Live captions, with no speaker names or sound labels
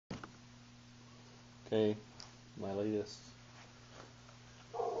Okay, my latest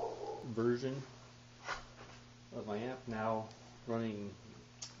version of my amp, now running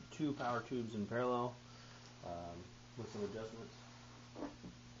 2 power tubes in parallel with some adjustments.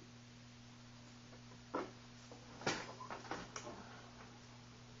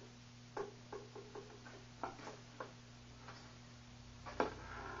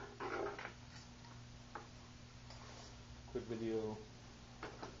 Quick video,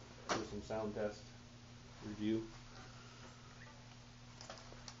 do some sound test review.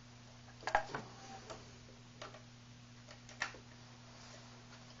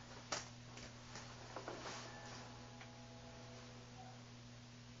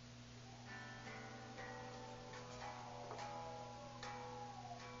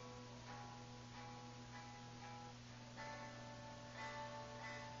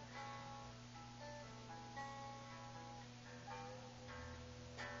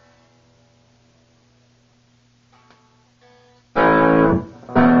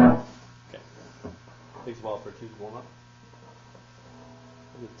 Takes a while for a tube to warm up.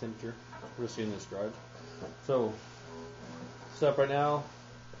 Look at the temperature. We're just seeing this drive. So, set up right now,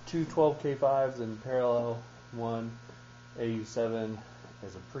 2 12K5s in parallel, 1 AU7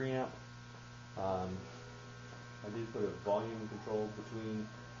 as a preamp. I did put a volume control between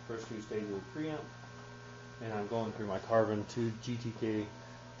the first 2 stages of the preamp, and I'm going through my Carbon 2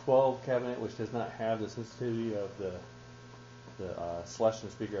 GTK12 cabinet, which does not have the sensitivity of the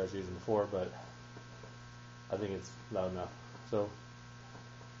selection speaker I was using before, but I think it's loud enough. So,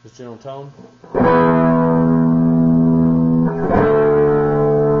 just general tone.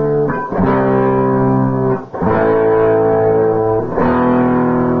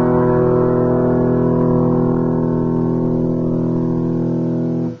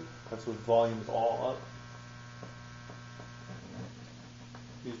 That's with volumes all up.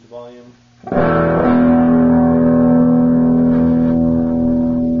 Use the volume.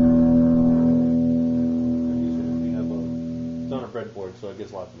 Breadboard, so it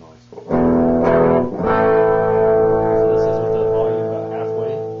gets lots of noise. So this is with the volume about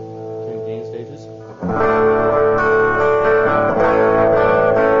halfway between gain stages. I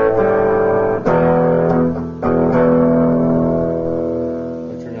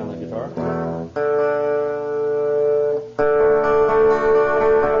turn down the guitar.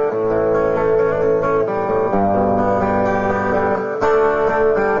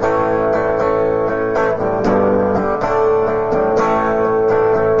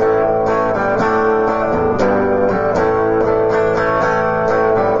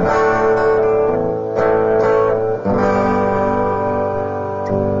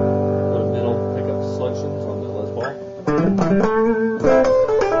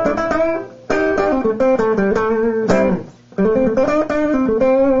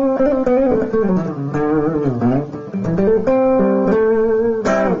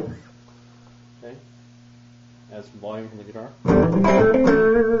 Okay, add some volume from the guitar.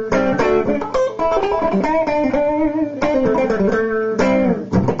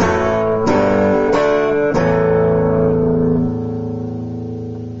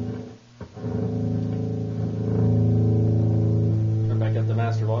 Turn back up the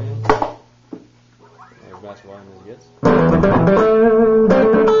master volume. There's master volume as it gets.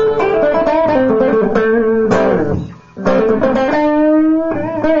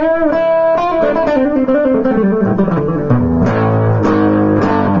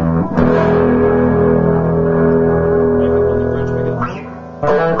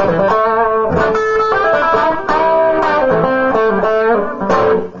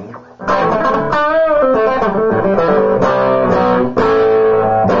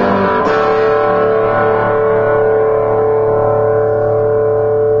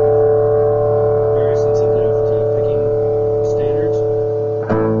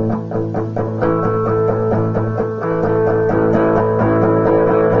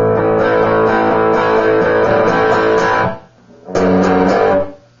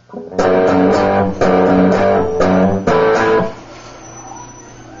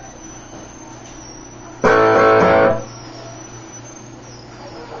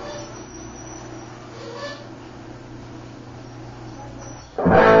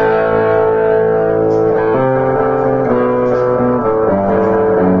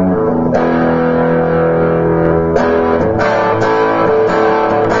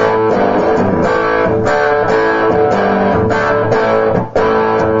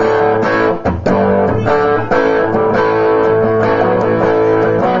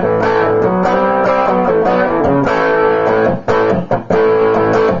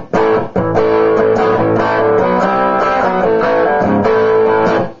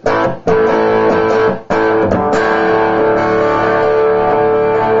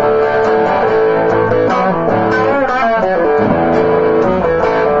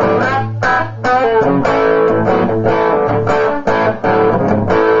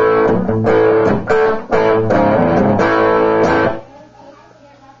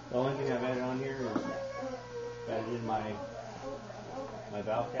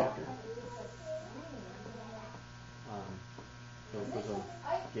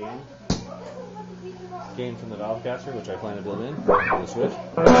 gain from the Valvecaster, which I plan to build in to the switch.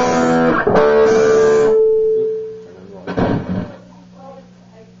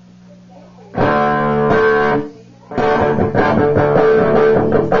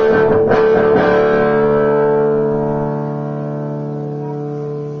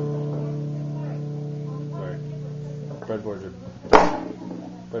 Sorry,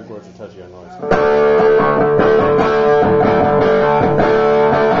 breadboards are touchy on noise.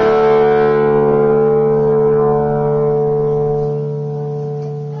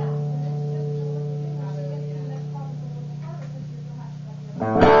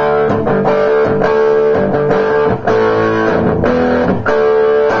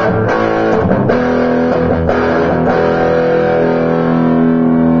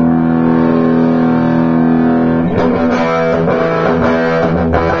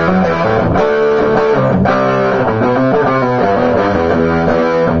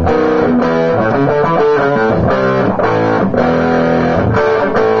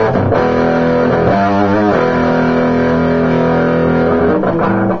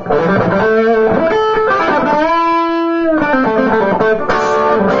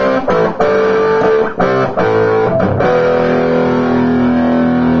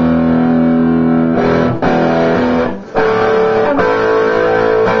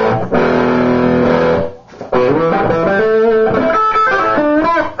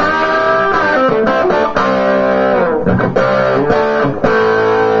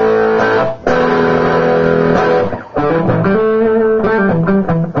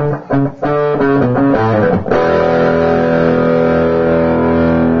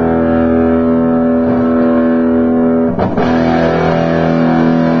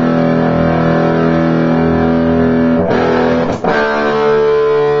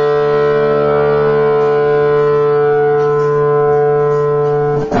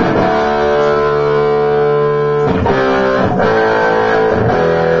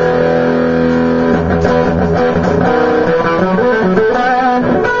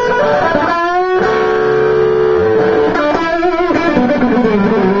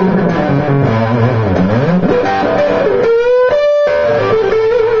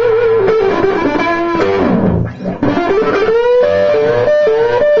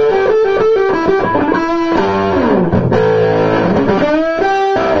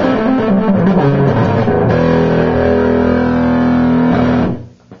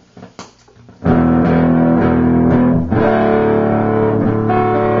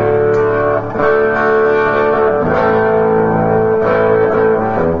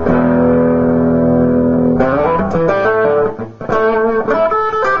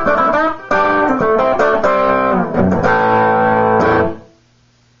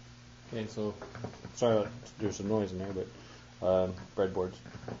 So sorry there's some noise in there, but breadboards.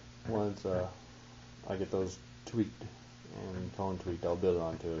 Once I get those tweaked and tone tweaked, I'll build it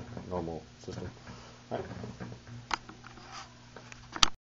onto a normal system. All right.